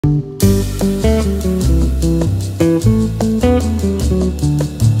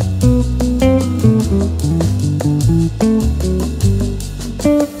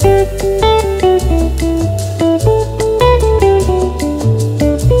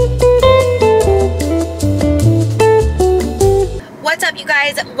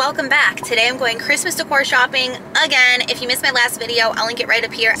welcome back. Today I'm going Christmas decor shopping again. If you missed my last video, I'll link it right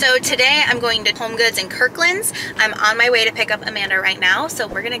up here. So today I'm going to Home Goods and Kirkland's. I'm on my way to pick up Amanda right now, so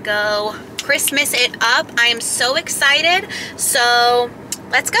we're gonna go Christmas it up. I am so excited, so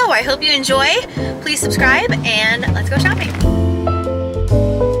let's go. I hope you enjoy. Please subscribe and let's go shopping.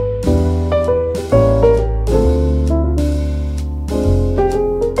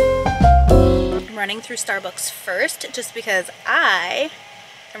 Running through Starbucks first just because I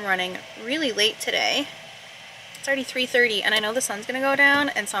am running really late today. It's already 3:30 and I know the sun's gonna go down,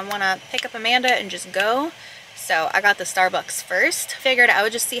 and so I want to pick up Amanda and just go. So I got the Starbucks first. Figured I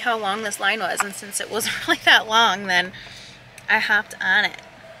would just see how long this line was, and since it wasn't really that long, then I hopped on it.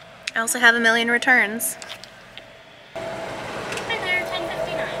 I also have a million returns. Hi there,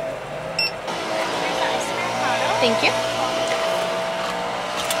 10.59. Here's the ice cream bottle. Thank you.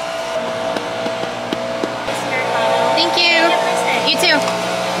 Thank you. You too.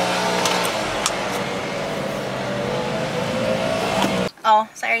 Oh,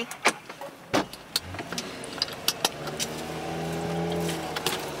 sorry.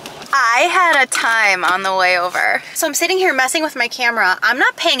 I had a time on the way over. So I'm sitting here messing with my camera. I'm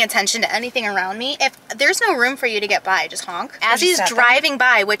not paying attention to anything around me. If there's no room for you to get by, just honk. As he's driving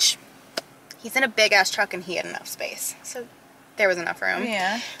by, which he's in a big ass truck and he had enough space. So there was enough room.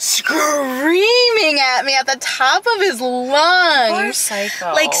 Yeah. Screaming at me at the top of his lungs. Poor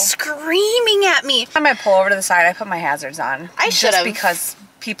psycho. Like screaming at me. Time I pull over to the side, I put my hazards on. I should have. Just because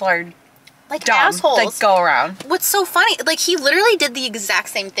people are like dumb. assholes. Like go around. What's so funny, like he literally did the exact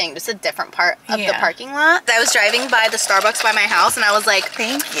same thing, just a different part of the parking lot. I was driving by the Starbucks by my house and I was like,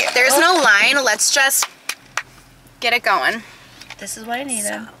 thank you. There's no line, let's just get it going. This is what I needed.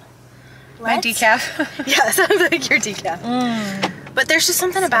 So, my decaf. Yeah, that sounds like your decaf. But there's just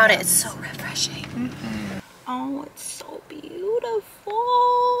something about it. It's so refreshing. Oh, it's so beautiful.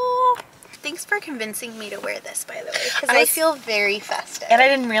 Thanks for convincing me to wear this, by the way, because I feel very festive. And I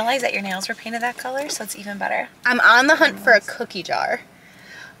didn't realize that your nails were painted that color, so it's even better. I'm on the hunt for a cookie jar.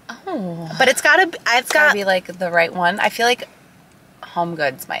 Oh. But it's gotta be like the right one. I feel like Home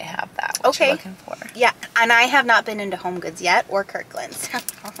Goods might have that. What you're looking for. Yeah, and I have not been into Home Goods yet or Kirkland's.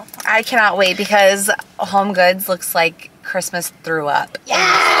 I cannot wait because Home Goods looks like Christmas threw up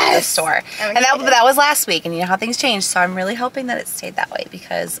in the store. And that was last week, and you know how things change, so I'm really hoping that it stayed that way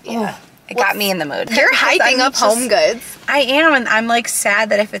because it got me in the mood. You're hyping up Home Goods. I am, and I'm like sad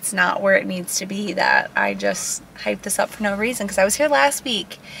that if it's not where it needs to be, that I just hyped this up for no reason, because I was here last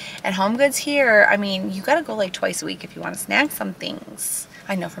week, and Home Goods here, I mean, you gotta go like twice a week if you want to snack some things.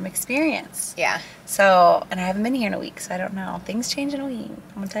 I know from experience. Yeah. So, and I haven't been here in a week, so I don't know. Things change in a week.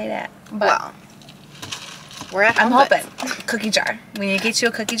 I'm gonna tell you that. But well, we're at Home Goods. Cookie jar. We need to get you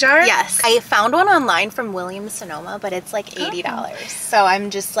a cookie jar? Yes. I found one online from Williams-Sonoma, but it's like $80. So I'm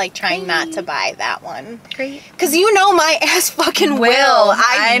just like trying not to buy that one. Great. Because you know my ass fucking will.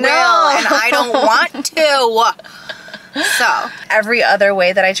 I know. And I don't want to. So every other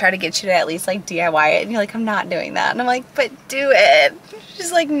way that I try to get you to at least like DIY it, and you're like, I'm not doing that. And I'm like, but do it.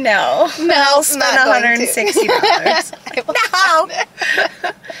 She's like, no. I'll spend $160. No.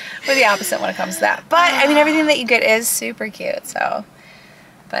 We're the opposite when it comes to that. But I mean, everything that you get is super cute. So,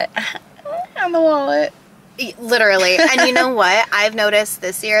 but on the wallet. Literally. And you know what? I've noticed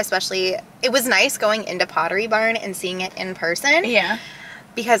this year, especially, it was nice going into Pottery Barn and seeing it in person. Yeah.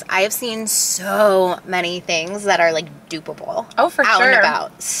 Because I have seen so many things that are like dupable. Oh, for out sure. And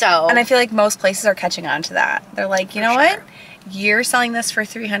about. So. And I feel like most places are catching on to that. They're like, you know what? You're selling this for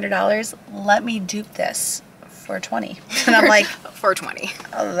 $300. Let me dupe this for $20. And I'm like, for $20.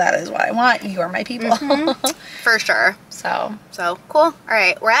 Oh, that is what I want. You are my people. For sure. So cool. All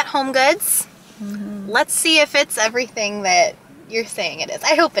right, we're at Home Goods. Let's see if it's everything that you're saying it is.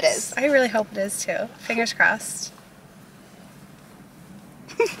 I hope it is. I really hope it is too. Fingers crossed.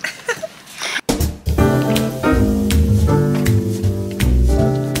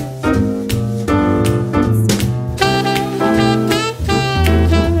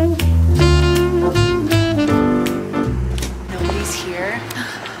 Nobody's here.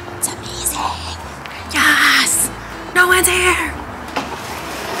 It's amazing. Yes. No one's here.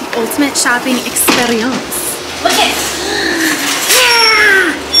 The ultimate shopping experience. Look at it. Yeah.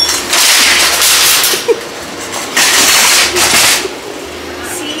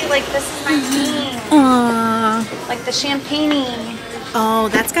 Like, this is my theme. Like the champagne-y. Oh,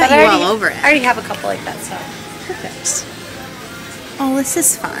 that's got you all over it. I already have a couple like that, so perfect. Oh, this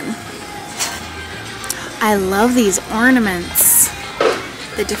is fun. I love these ornaments.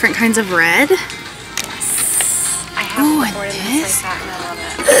 The different kinds of red. Yes. I have one and this. Like that, and I love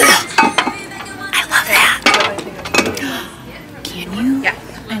it. I love that. Can you? Yeah.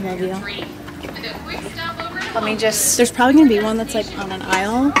 I Let me just There's probably gonna be one that's like on an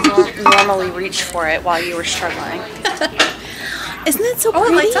aisle. normally reach for it while you were struggling. Isn't that so Oh,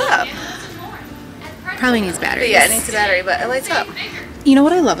 pretty? it lights up. Probably needs batteries. Yeah, it needs a battery, but it lights up. You know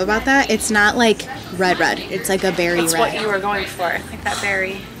what I love about that? It's not like red. It's like a berry That's red. what you were going for, like that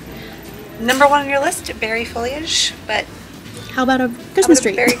berry. Number 1 on your list, berry foliage, but How about a Christmas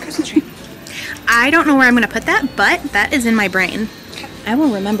tree? berry Christmas tree. I don't know where I'm gonna put that, but that is in my brain. Okay. I will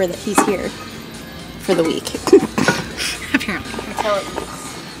remember that he's here for the week. Apparently. Until it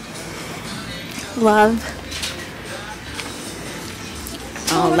Love.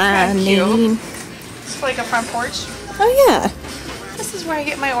 All I need. It's like a front porch. Oh yeah. This is where I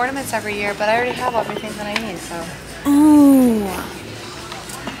get my ornaments every year, but I already have everything that I need, so. Oh.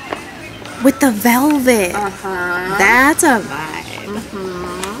 With the velvet. Uh-huh. That's a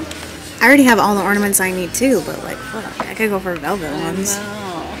vibe. I already have all the ornaments I need too, but like, fuck, I could go for velvet ones.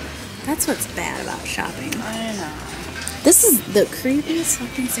 No. That's what's bad about shopping. I know. This is the creepiest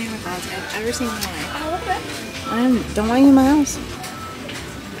fucking Santa Claus I've ever seen in my life. Oh, look at that. Don't want you in my house.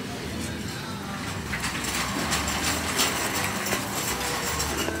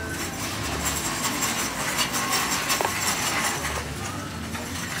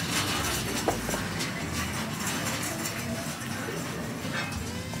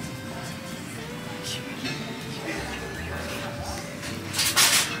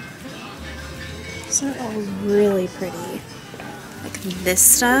 These are all really pretty. Like this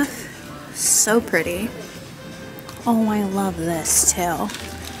stuff, so pretty. Oh, I love this too.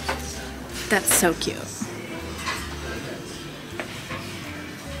 That's so cute.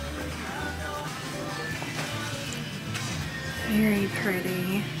 Very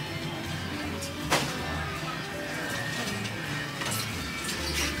pretty.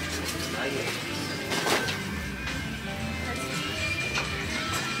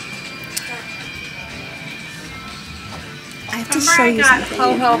 I have to show you something.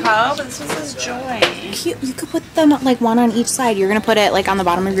 Ho ho ho, but this one says joy. Cute. You could put them like one on each side. You're gonna put it like on the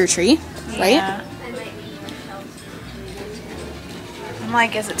bottom of your tree, right? Yeah. I'm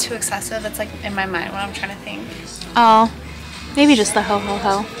like, is it too excessive? It's like in my mind when I'm trying to think. Oh, maybe just the ho ho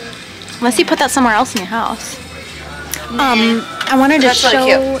ho. Unless you put that somewhere else in your house. I wanted to That's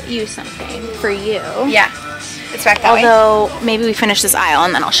really show you something for you. Yeah, it's back that way. Although maybe we finish this aisle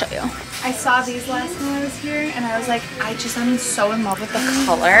and then I'll show you. I saw these last time I was here, and I was like, I'm so in love with the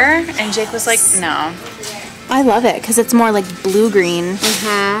color. And Jake was like, no. I love it because it's more like blue green.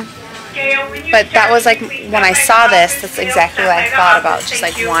 But that was like, when I saw this, that's exactly what I thought about. Just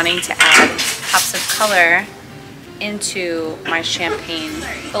like wanting to add pops of color into my champagne.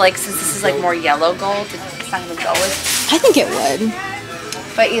 But like, since this is like more yellow gold, it's not going to go with. I think it would.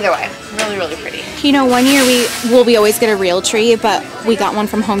 But either way, really, really pretty. You know, one year we always get a real tree, but we got one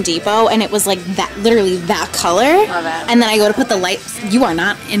from Home Depot and it was like that, literally that color. Love it. And then I go to put the lights. You are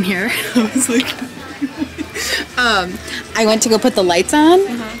not in here. I was like, I went to go put the lights on.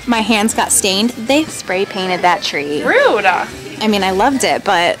 My hands got stained. They spray painted that tree. Rude. I mean, I loved it,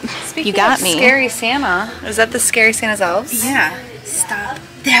 but you got of me. Scary Santa. Is that the Scary Santa's elves? Yeah. Stop.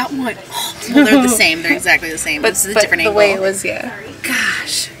 That one. Oh, well, they're the same. They're exactly the same. But this is a different angle. The way it was, yeah.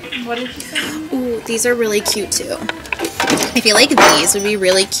 Gosh. What did you say? Ooh, these are really cute too. I feel like these would be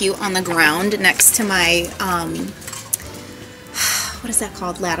really cute on the ground next to my, what is that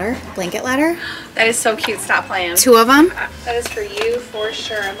called? Ladder? Blanket ladder? That is so cute. Stop playing. 2 of them. That is for you for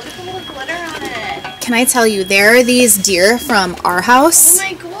sure. Look at the little glitter on it. Can I tell you, there are these deer from our house. Oh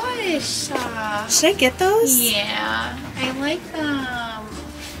my gosh. Should I get those? Yeah, I like them.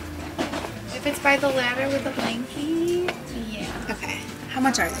 If it's by the ladder with the blankie, yeah. Okay. How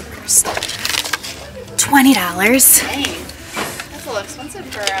much are they first? $20. Dang. That's a little expensive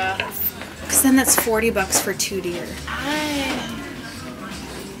for a... Because then that's $40 for 2 deer. I'm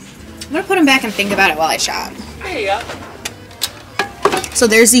going to put them back and think about it while I shop. There you go. So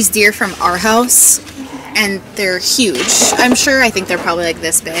there's these deer from our house, and they're huge. I think they're probably like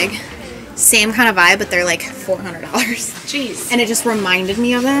this big. Same kind of vibe, but they're like $400. Jeez. And it just reminded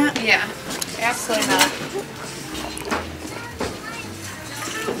me of that. Yeah, absolutely not.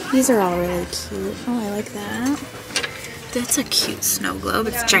 These are all really cute. Oh, I like that. That's a cute snow globe.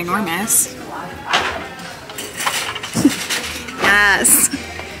 It's ginormous. Yes.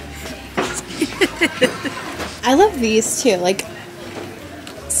 I love these too. Like,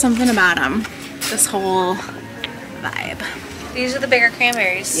 something about them. This whole vibe. These are the bigger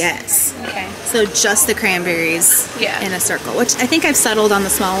cranberries. Yes. Okay. So just the cranberries in a circle, which I think I've settled on the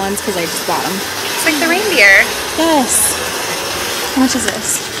small ones because I just bought them. It's like the reindeer. Yes. How much is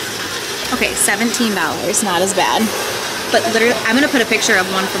this? Okay, $17. Not as bad. but literally, I'm gonna put a picture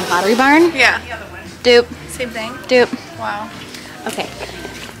of one from Pottery Barn. Yeah. Dupe. Same thing. Dupe. Wow. Okay.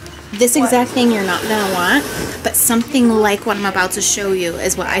 This exact thing you're not gonna want, but something like what I'm about to show you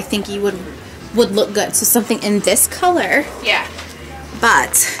is what I think you would look good. So something in this color. Yeah.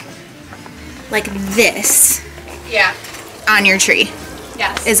 But like this. Yeah. On your tree.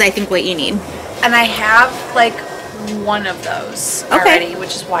 Yes. Is I think what you need. And I have like one of those already,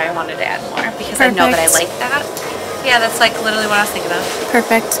 which is why I wanted to add more, because I know that I like that. Yeah, that's like literally what I was thinking of.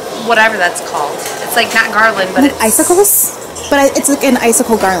 Perfect. Whatever that's called. It's like not garland, but like it's icicles. But it's like an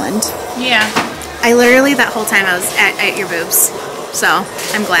icicle garland. Yeah. I literally that whole time I was at your boobs, so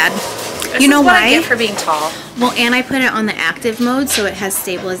I'm glad. This you know is what why? I get for being tall. Well, and I put it on the active mode, so it has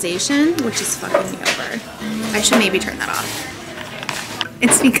stabilization, which is fucking me over. I should maybe turn that off.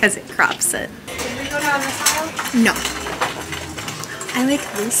 It's because it crops it. Did we go down this aisle? No. I like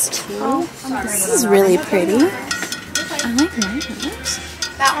this too. Oh, sorry. This is really pretty. I like that.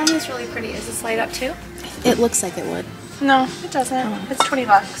 That one is really pretty. Is this light up too? It looks like it would. No, it doesn't. Oh. It's $20.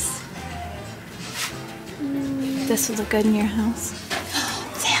 This would look good in your house.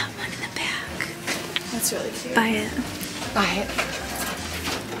 That one in the back. That's really cute. Buy it. Buy it.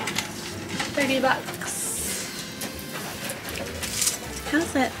 $30.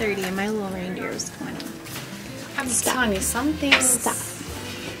 How's that 30 and my little reindeer is 20? I'm telling you, some things. Stop.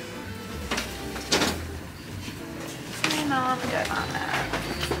 I know I'm good on that.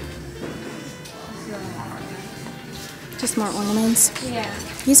 Just more ornaments. Yeah.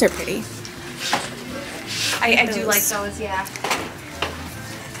 These are pretty. I do like those, yeah.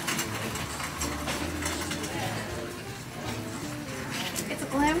 It's a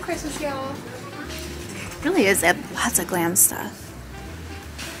glam Christmas, y'all. Really is. They have lots of glam stuff.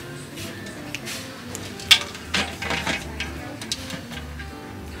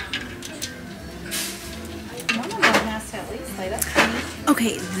 One of them has to at least light up.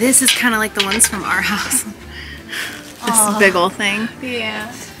 Okay, this is kind of like the ones from our house. This big old thing.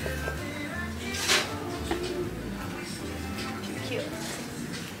 Yeah. Cute.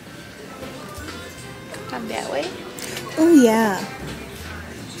 Come that way. Oh yeah.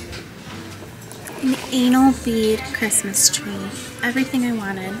 An anal bead Christmas tree. Everything I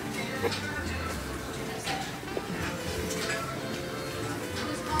wanted.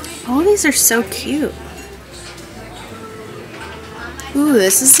 All these are so cute. Ooh,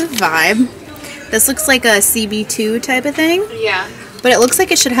 this is a vibe. This looks like a CB2 type of thing. Yeah. But it looks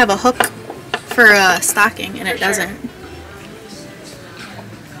like it should have a hook for a stocking, and it doesn't.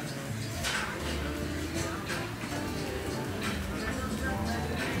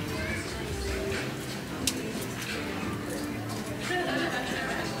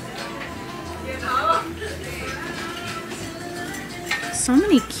 So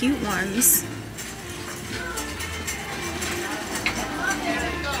many cute ones.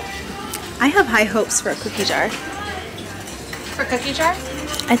 I have high hopes for a cookie jar. For cookie jar?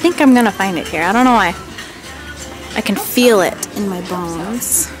 I think I'm gonna find it here. I don't know why. I can feel it in my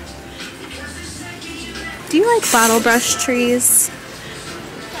bones. Do you like bottle brush trees?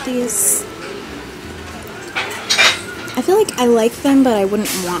 These. I feel like I like them, but I wouldn't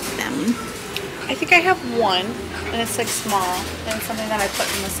want them. I think I have one, and it's like small, and it's something that I put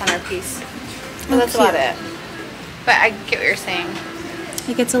in the centerpiece. But Oh, that's cute. about it. But I get what you're saying.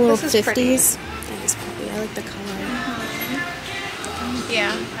 Like it's a little This is pretty. 50s. That is pretty. I like the color.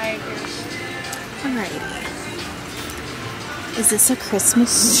 Yeah, I agree. Alrighty. Is this a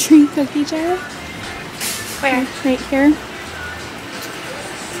Christmas tree cookie jar? Where? Right here.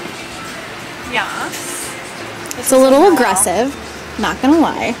 Yes. It's a little aggressive, not gonna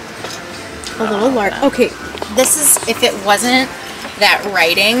lie. A little large. Okay, this is, if it wasn't that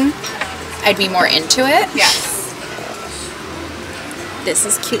writing, I'd be more into it. Yes. This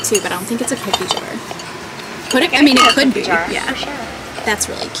is cute too, but I don't think it's a cookie jar. Could it? I mean, it could be. Jar, Yeah. for sure. That's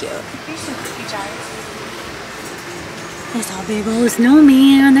really cute. Here's some cookie jars. It's all big old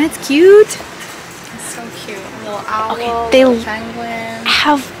snowman. That's cute. It's so cute. A little owl, Okay, they little penguin.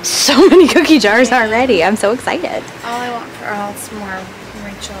 have so many cookie jars already. I'm so excited. All I want for some more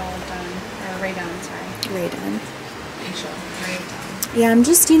Rachel done, or Ray done, sorry. Ray done. Rachel, Ray done. Yeah, I'm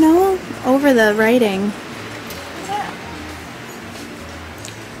just, you know, over the writing.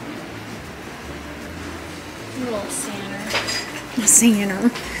 Little Santa.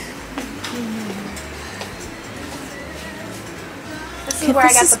 Santa. This is Okay, where I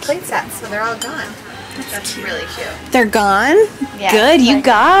this got is the plate sets, so they're all gone. That's really cute. They're gone? Yeah. Good, you Like-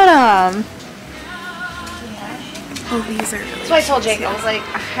 got them. Yeah. Oh, these are really That's what I told Jake. I was like,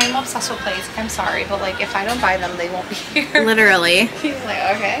 I'm obsessed with plates. I'm sorry, but like, if I don't buy them, they won't be here. Literally. He's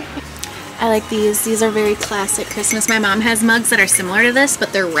like, okay. I like these. These are very classic Christmas. My mom has mugs that are similar to this,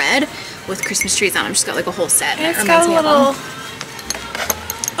 but they're red with Christmas trees on them. She's got like a whole set. And it's got a little...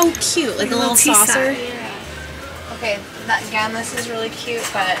 Oh, cute. Like a little saucer. Yeah. Okay, again, this is really cute,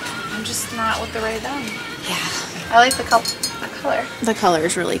 but I'm just not with the right them. Yeah. I like the color. The color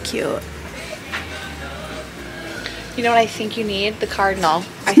is really cute. You know what I think you need? The cardinal.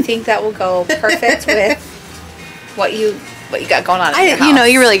 I think that will go perfect with what you got going on in your house. You know,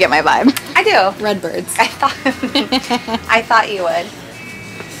 you really get my vibe. I do. Redbirds. I thought you would.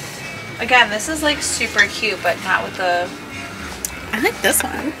 Again, this is like super cute, but not with the... I like this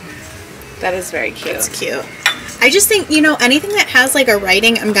one. That is very cute. It's cute. I just think, you know, anything that has like a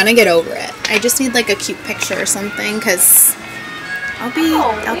writing, I'm gonna get over it. I just need like a cute picture or something, because I'll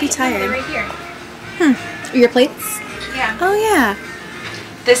be tired. Right here. Your plates? Yeah. Oh yeah.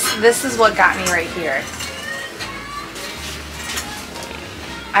 This is what got me right here.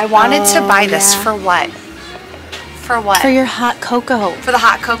 I wanted to buy this for what? For what? For your hot cocoa. For the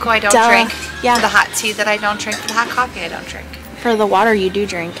hot cocoa I don't Duh. drink. Yeah. For the hot tea that I don't drink. For the hot coffee I don't drink. For the water you do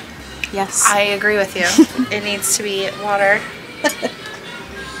drink. Yes. I agree with you. It needs to be water.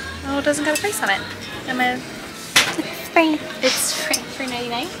 Oh, it doesn't got a price on it. It's free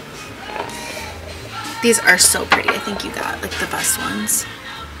 99. These are so pretty. I think you got like the best ones.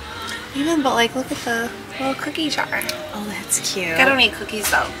 Even, but like, look at the little cookie jar. Oh, that's cute. I don't eat cookies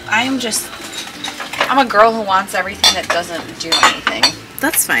though. I'm a girl who wants everything that doesn't do anything.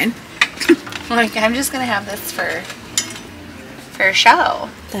 That's fine. Like, I'm just gonna have this for a show.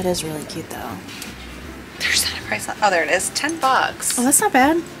 That is really cute though. There's not a price on. Oh, there it is. $10. Oh, that's not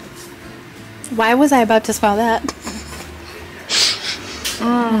bad. Why was I about to smell that?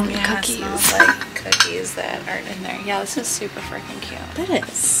 Yeah, cookies. It smells like cookies that aren't in there. Yeah, this is super freaking cute. That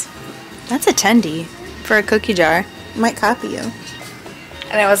is. That's a tendy for a cookie jar. Might copy you.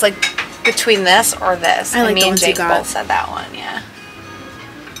 And it was like between this or this. I like and me the and ones you Jake got. both said that one. Yeah.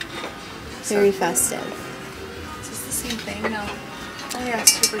 Very festive. Is this the same thing? No. Oh yeah,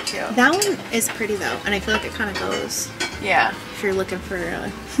 it's super cute. That one is pretty though, and I feel like it kind of goes. Yeah. If you're looking for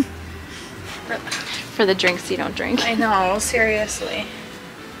for the drinks you don't drink. I know. Seriously.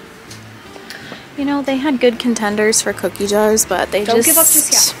 You know, they had good contenders for cookie jars, but they Don't give up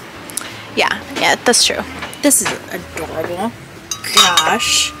just yet. Yeah, that's true. This is adorable.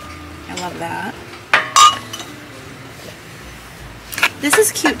 Gosh. I love that. This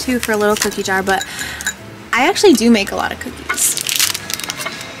is cute too for a little cookie jar, but I actually do make a lot of cookies.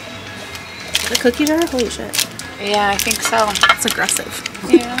 The cookie jar? Holy shit. Yeah, I think so. It's aggressive.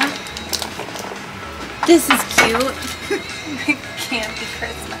 Yeah. This is cute. It can't be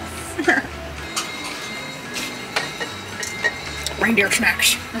Christmas. Reindeer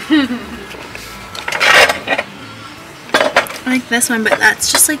snacks. I like this one, but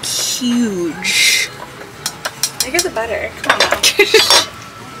that's just like huge. Bigger the better. Come on now.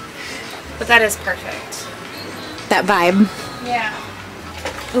 But that is perfect. That vibe. Yeah.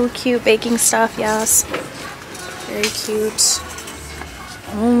 Oh, cute baking stuff, yes. Very cute.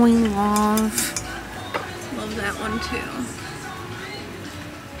 Oh, we love that one too.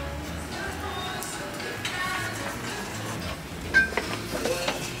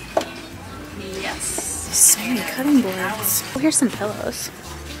 Yes. So many cutting boards. Oh, here's some pillows.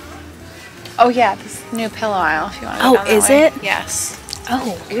 Oh yeah, this new pillow aisle if you want to Oh, go down that is way. it? Yes.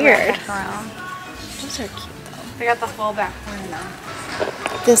 Oh, Go weird. back around. Those are cute though. They got the whole back corner now.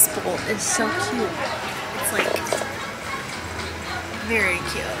 This bowl is so cute. It's like very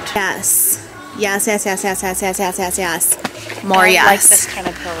cute. Yes. Yes, yes, yes, yes, yes, yes, yes, yes, yes. More I yes. like this kind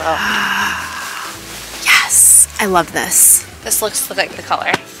of pillow. Yes. I love this. This looks like the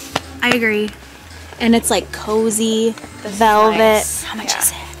color. I agree. And it's like cozy, This is velvet. nice. How much Yeah.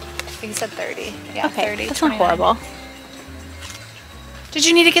 is it? I think you said 30. Yeah, Okay, 30. that's not 29. horrible. Did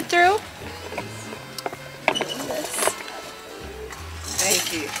you need to get through?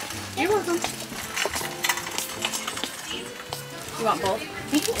 Thank you. You're welcome. You want both?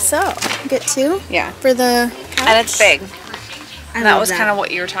 I think so. Get two? Yeah. For the couch? And it's big. I And that love was kind of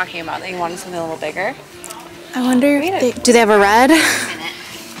what you were talking about, that you wanted something a little bigger. I wonder Read if it. they, do they have a red?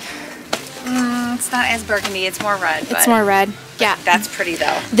 It's not as burgundy, it's more red. It's more red. Yeah. That's pretty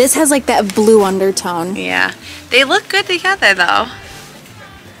though. This has like that blue undertone. Yeah. They look good together though.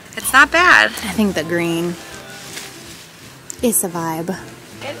 It's not bad. I think the green is a vibe.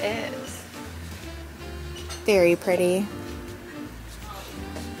 It is. Very pretty.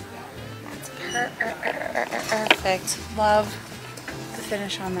 Perfect. Love the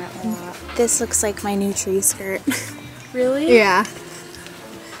finish on that a lot. This looks like my new tree skirt. Really? Yeah.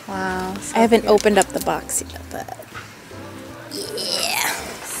 Wow. I haven't opened up the box yet, but yeah.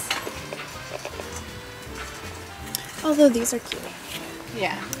 Although these are cute.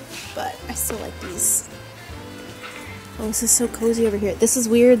 Yeah. But I still like these. Oh, this is so cozy over here. This is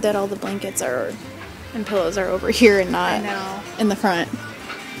weird that all the blankets are and pillows are over here and not in the front.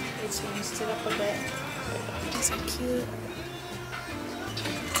 They changed it up a bit. These are cute.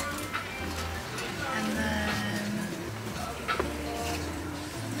 And then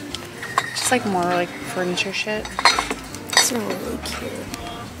just like more like furniture shit. These are really cute.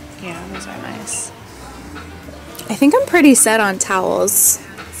 Yeah, those are nice. I think I'm pretty set on towels.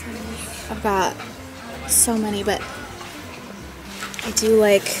 I've got so many, but I do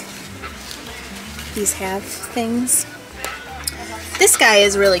like these have things. This guy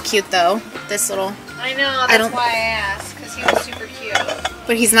is really cute though. This little. I know, that's why I asked, because he was super cute.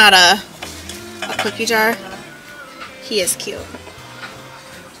 But he's not a cookie jar. He is cute.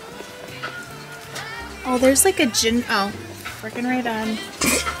 Oh, there's like a oh, freaking right on.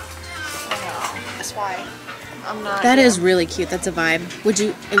 I know, that's why. I'm not. That is really cute. That's a vibe.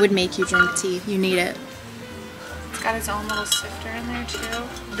 It would make you drink tea. You need it. It's got its own little sifter in there too.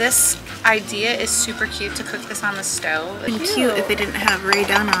 This idea is super cute to cook this on the stove. It'd be cute if it didn't have Ray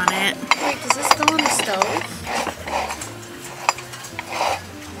Dunn on it. Wait, does this go on the stove?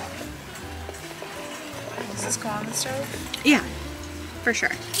 Does this go on the stove? Yeah, for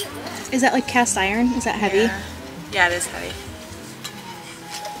sure. Is that like cast iron? Is that heavy? Yeah, it is heavy.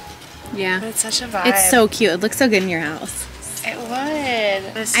 Yeah. But it's such a vibe. It's so cute. It looks so good in your house. It would.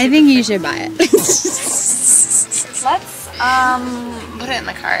 I think you should buy it. Let's put it in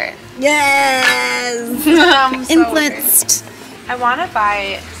the cart. Yes. I'm so Influenced. weird. I want to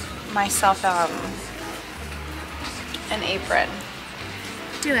buy myself an apron.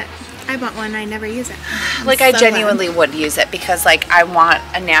 Do it. I bought one. I never use it. Like I genuinely would use it because like I want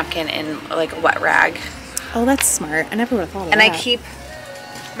a napkin in like a wet rag. Oh, that's smart. I never would have thought of And that. I keep.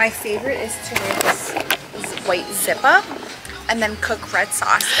 My favorite is to wear this white zipper and then cook red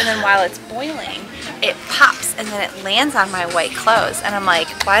sauce, and then while it's boiling it pops and then it lands on my white clothes, and I'm like,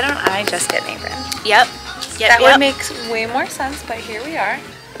 why don't I just get an apron? Yep. That would make way more sense, but here we are.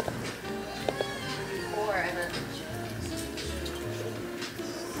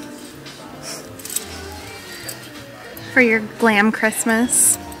 For your glam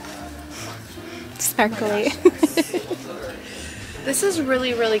Christmas. Sparkly. This is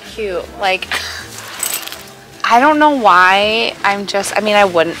really, really cute. Like, I don't know why. I mean, I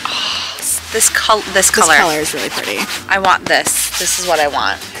wouldn't. Oh, this color. This color is really pretty. I want this. This is what I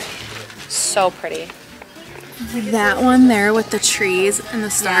want. So pretty. That one there with the trees and the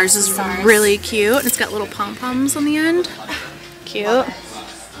stars is really cute. It's got little pom-poms on the end. Cute.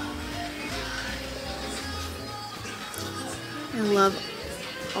 I love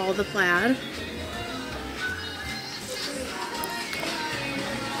all the plaid.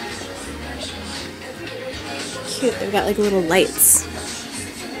 Cute. They've got like little lights.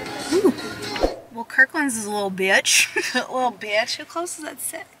 Ooh. Well, Kirkland's is a little bitch. Little bitch. Who closes at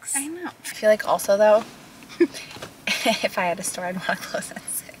 6? I know. I feel like also though, if I had a store, I'd want to close at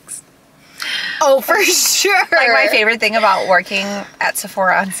 6. Oh, for sure. Like my favorite thing about working at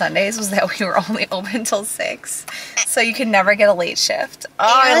Sephora on Sundays was that we were only open till 6, so you could never get a late shift.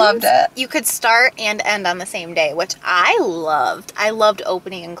 Oh, I loved it. You could start and end on the same day, which I loved. I loved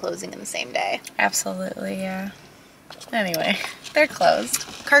opening and closing in the same day. Absolutely, yeah. Anyway, they're closed.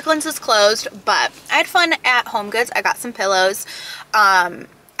 Kirkland's is closed, but I had fun at Home Goods. I got some pillows.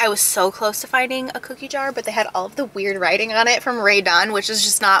 I was so close to finding a cookie jar, but they had all of the weird writing on it from Ray Dunn, which is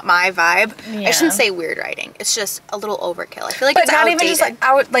just not my vibe. Yeah. I shouldn't say weird writing. It's just a little overkill. I feel like But it's not outdated. even just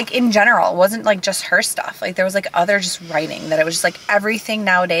like like in general. It wasn't like just her stuff. Like there was like other just writing that it was just like everything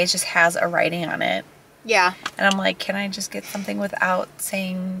nowadays just has a writing on it. Yeah. And I'm like, can I just get something without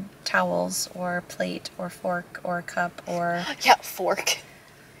saying towels or plate or fork or cup or Yeah, fork.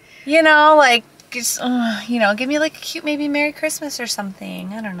 you know, like just you know, give me like a cute maybe Merry Christmas or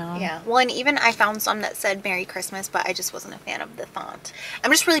something. I don't know. Yeah. Well, and even I found some that said Merry Christmas, but I just wasn't a fan of the font.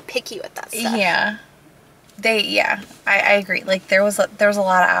 I'm just really picky with that stuff. Yeah. I agree. Like there was a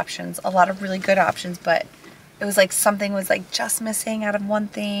lot of options, a lot of really good options, but it was like something was like just missing out of one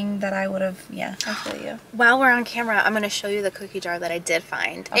thing that I would have, I feel you. While we're on camera, I'm going to show you the cookie jar that I did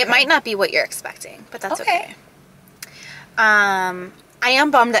find. Okay. It might not be what you're expecting, but that's okay. I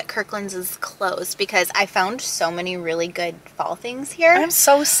am bummed that Kirkland's is closed because I found so many really good fall things here. I'm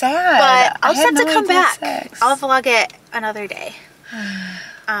so sad. But I'll I had just have to no come idea back. 6. I'll vlog it another day.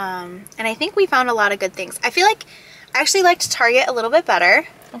 And I think we found a lot of good things. I feel like I actually liked Target a little bit better.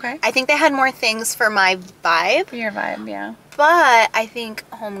 Okay. I think they had more things for my vibe. For your vibe, yeah. But I think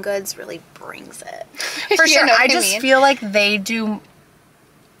Home Goods really brings it. For You sure. know what I just mean? feel like they do,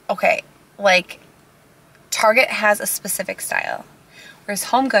 okay, like Target has a specific style, whereas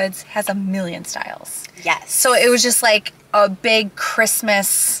Home Goods has a million styles. Yes. So it was just like a big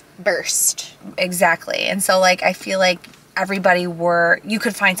Christmas burst. Exactly. And so like I feel like everybody you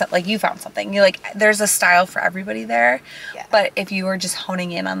could find something, like you found something. You're like, there's a style for everybody there. Yeah. But if you were just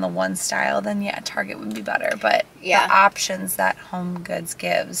honing in on the one style, then yeah, Target would be better. But yeah, the options that Home Goods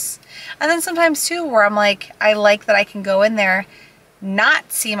gives. And then sometimes too, where I'm like, I like that I can go in there,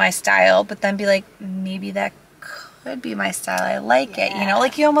 not see my style, but then be like, maybe that could be my style. I like it. You know,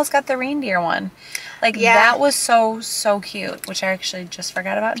 like you almost got the reindeer one. Like that was so cute, which I actually just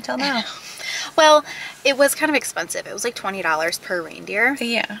forgot about until now. Well, it was kind of expensive. It was like $20 per reindeer.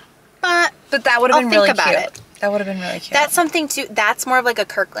 Yeah. But that would have been really cute. It. That would have been really cute. That's something too. That's more of like a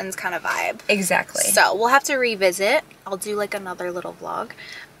Kirkland's kind of vibe. Exactly. So we'll have to revisit. I'll do like another little vlog.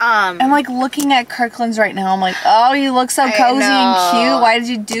 I'm like looking at Kirkland's right now. I'm like, oh, you look so cozy and cute. Why did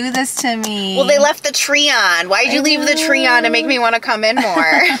you do this to me? Well, they left the tree on. Why did you leave the tree on to make me want to come in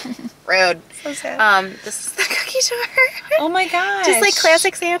more? Rude. So sad. This is the cookie jar. Oh my gosh. Just like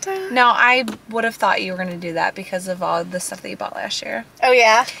classic Santa. No, I would have thought you were going to do that because of all the stuff that you bought last year. Oh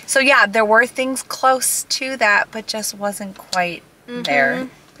yeah. So yeah, there were things close to that, but just wasn't quite there.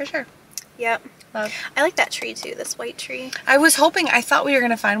 For sure. Yep. Love. I like that tree too, this white tree. I thought we were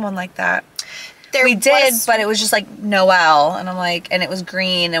going to find one like that. We did, was, but it was just like Noel, and I'm like, and it was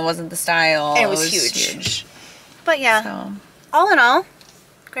green, it wasn't the style. And it was huge. But yeah, so, all in all,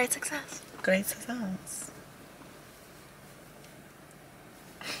 great success. Great success.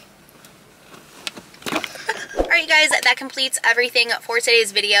 Alright guys, that completes everything for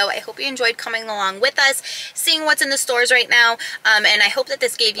today's video. I hope you enjoyed coming along with us, seeing what's in the stores right now, and I hope that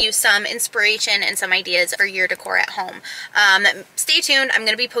this gave you some inspiration and some ideas for your decor at home. Stay tuned. I'm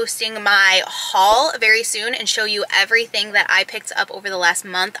going to be posting my haul very soon and show you everything that I picked up over the last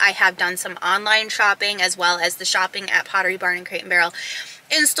month. I have done some online shopping as well as the shopping at Pottery Barn and Crate & Barrel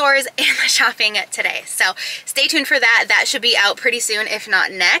in stores and the shopping today. So stay tuned for that. That should be out pretty soon, if not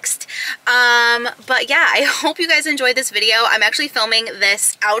next. But yeah, I hope you guys enjoyed this video. I'm actually filming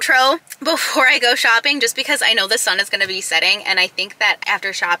this outro before I go shopping just because I know the sun is going to be setting, and I think that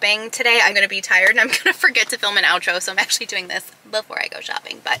after shopping today I'm going to be tired and I'm going to forget to film an outro, so I'm actually doing this before I go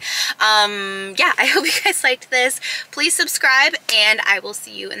shopping. But yeah, I hope you guys liked this. Please subscribe and I will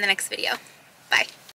see you in the next video. Bye.